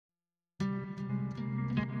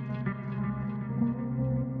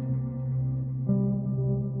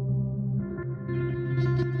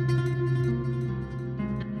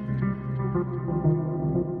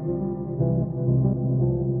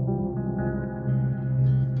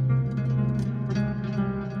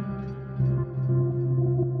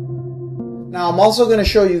Now I'm also going to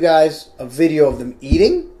show you guys a video of them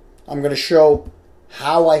eating. I'm going to show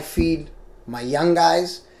how I feed my young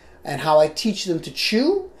guys and how I teach them to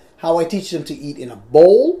chew, how I teach them to eat in a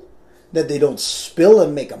bowl, that they don't spill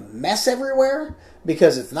and make a mess everywhere,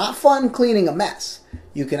 because it's not fun cleaning a mess.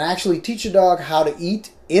 You can actually teach a dog how to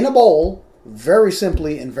eat in a bowl very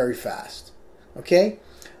simply and very fast. Okay?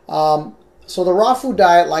 So the raw food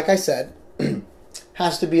diet, like I said,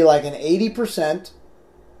 has to be like an 80%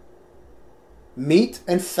 meat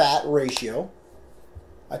and fat ratio,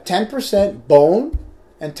 a 10% bone,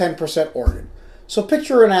 and 10% organ. So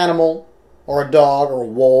picture an animal, or a dog, or a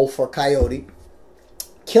wolf, or a coyote,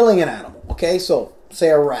 killing an animal. Okay, so say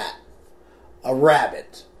a rat, a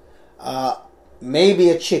rabbit, maybe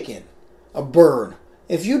a chicken, a bird.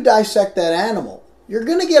 If you dissect that animal, you're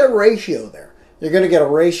going to get a ratio there. You're going to get a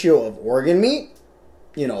ratio of organ meat,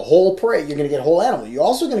 whole prey. You're going to get whole animal. You're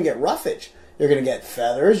also going to get roughage. You're going to get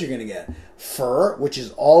feathers. You're going to get fur, which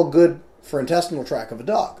is all good for intestinal tract of a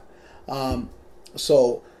dog.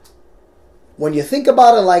 So when you think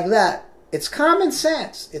about it like that, it's common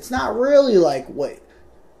sense. It's not really like, wait,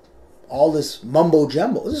 all this mumbo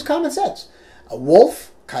jumbo. This is common sense. A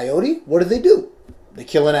wolf, coyote, what do? They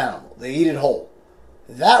kill an animal. They eat it whole.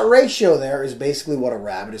 That ratio there is basically what a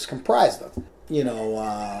rabbit is comprised of.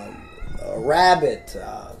 A rabbit,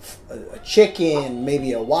 a chicken,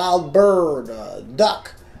 maybe a wild bird, a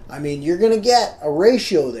duck. I mean, you're going to get a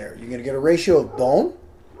ratio there. You're going to get a ratio of bone,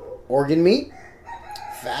 organ meat,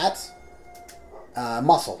 fats,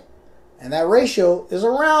 muscle. And that ratio is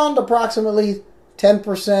around approximately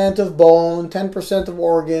 10% of bone, 10% of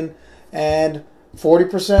organ, and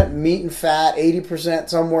 40% meat and fat, 80%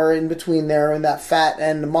 somewhere in between there in that fat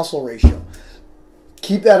and the muscle ratio.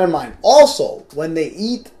 Keep that in mind. Also, when they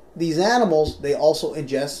eat these animals, they also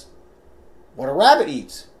ingest what a rabbit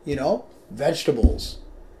eats. Vegetables,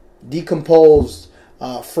 decomposed,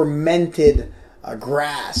 fermented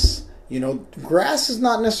grass. Grass is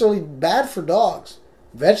not necessarily bad for dogs.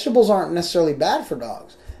 Vegetables aren't necessarily bad for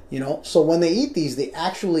dogs. So when they eat these, they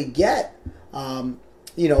actually get some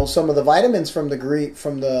of the vitamins from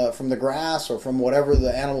the grass or from whatever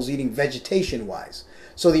the animal's eating vegetation wise.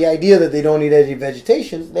 So the idea that they don't eat any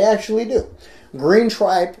vegetation, they actually do. Green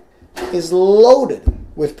tripe is loaded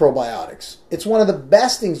with probiotics. It's one of the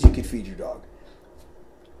best things you could feed your dog.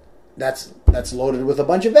 That's loaded with a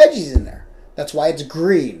bunch of veggies in there. That's why it's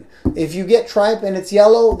green. If you get tripe and it's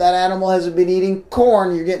yellow, that animal hasn't been eating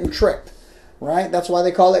corn, you're getting tricked. Right? That's why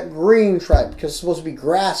they call it green tripe, because it's supposed to be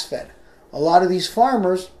grass-fed. A lot of these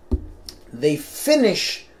farmers, they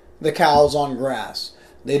finish the cows on grass.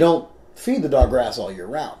 They don't feed the dog grass all year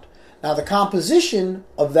round. Now, the composition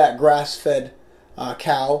of that grass-fed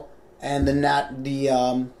cow and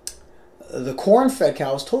the corn-fed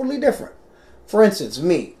cow is totally different. For instance,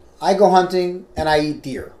 me, I go hunting and I eat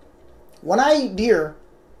deer. When I eat deer,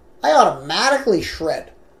 I automatically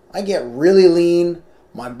shred. I get really lean.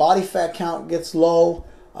 My body fat count gets low.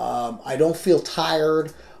 I don't feel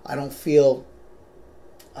tired. I don't feel,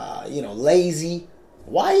 lazy.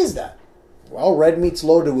 Why is that? Well, red meat's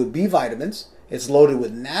loaded with B vitamins. It's loaded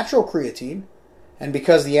with natural creatine. And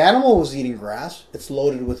because the animal was eating grass, it's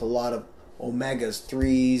loaded with a lot of omegas,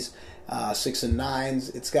 3s, 6 and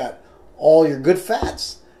 9s. It's got all your good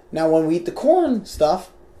fats. Now, when we eat the corn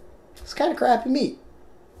stuff, it's kind of crappy meat.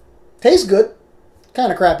 Tastes good,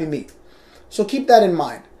 kind of crappy meat. So keep that in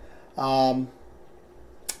mind. My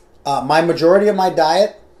majority of my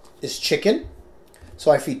diet is chicken.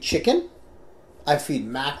 So I feed chicken. I feed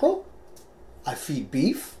mackerel. I feed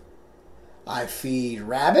beef. I feed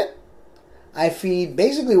rabbit. I feed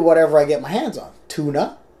basically whatever I get my hands on.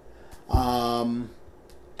 Tuna.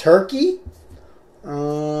 Turkey.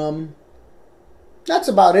 That's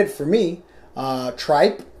about it for me.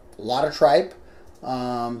 Tripe. A lot of tripe.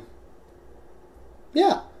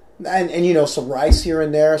 Yeah. And some rice here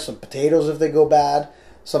and there. Some potatoes if they go bad.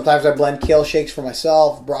 Sometimes I blend kale shakes for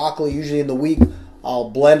myself. Broccoli. Usually in the week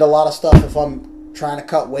I'll blend a lot of stuff if I'm trying to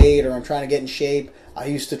cut weight or I'm trying to get in shape. I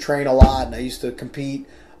used to train a lot and I used to compete.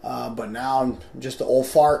 But now I'm just an old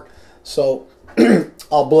fart. So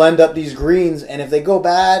I'll blend up these greens, and if they go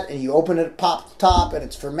bad and you open it, pop the top, and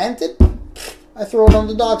it's fermented, I throw it on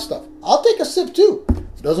the dog stuff. I'll take a sip too.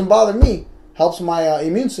 Doesn't bother me. Helps my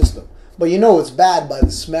immune system. But it's bad by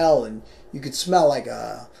the smell, and you could smell like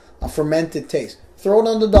a fermented taste. Throw it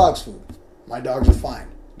on the dog's food. My dogs are fine.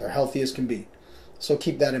 They're healthy as can be. So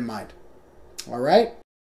keep that in mind. All right?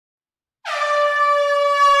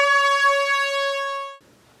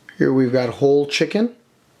 Here we've got whole chicken.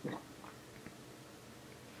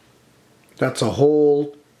 That's a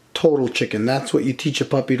whole total chicken. That's what you teach a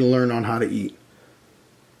puppy to learn on how to eat.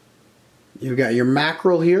 You've got your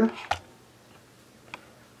mackerel here.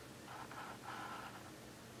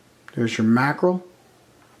 There's your mackerel.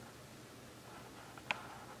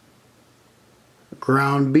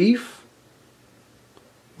 Ground beef,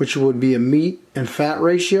 which would be a meat and fat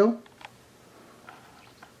ratio.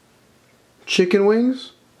 Chicken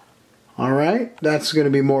wings. Alright, that's going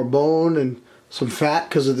to be more bone and some fat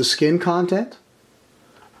because of the skin content.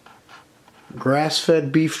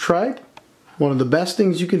 Grass-fed beef tripe. One of the best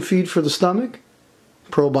things you can feed for the stomach.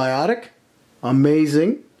 Probiotic.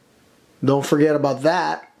 Amazing. Don't forget about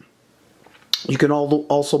that. You can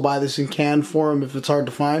also buy this in can form if it's hard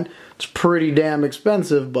to find. It's pretty damn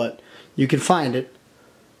expensive, but you can find it.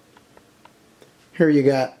 Here you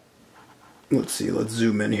got, let's see, let's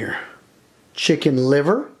zoom in here. Chicken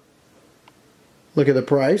liver. Look at the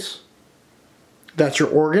price. That's your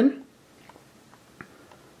organ.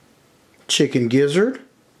 Chicken gizzard.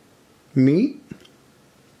 Meat.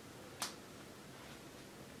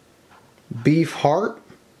 Beef heart.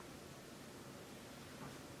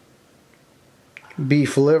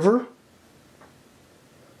 Beef liver.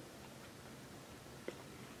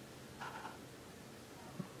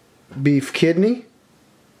 Beef kidney.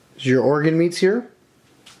 Is your organ meats here.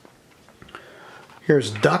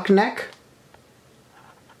 Here's duck neck.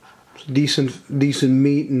 Decent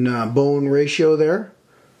meat and bone ratio there.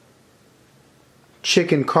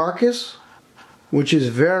 Chicken carcass, which is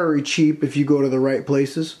very cheap if you go to the right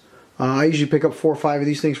places. I usually pick up 4 or 5 of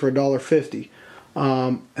these things for $1.50.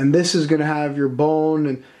 And this is going to have your bone,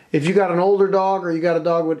 and if you got an older dog or you got a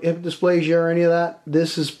dog with hip dysplasia or any of that,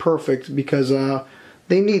 this is perfect because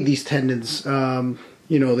they need these tendons.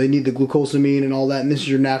 You know, they need the glucosamine and all that, and this is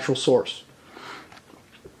your natural source.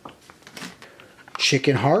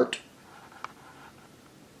 Chicken heart.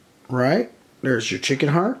 Right, there's your chicken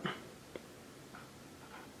heart.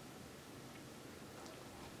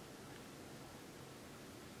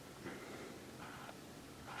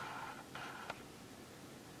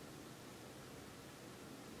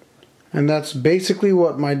 And that's basically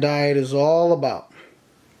what my diet is all about.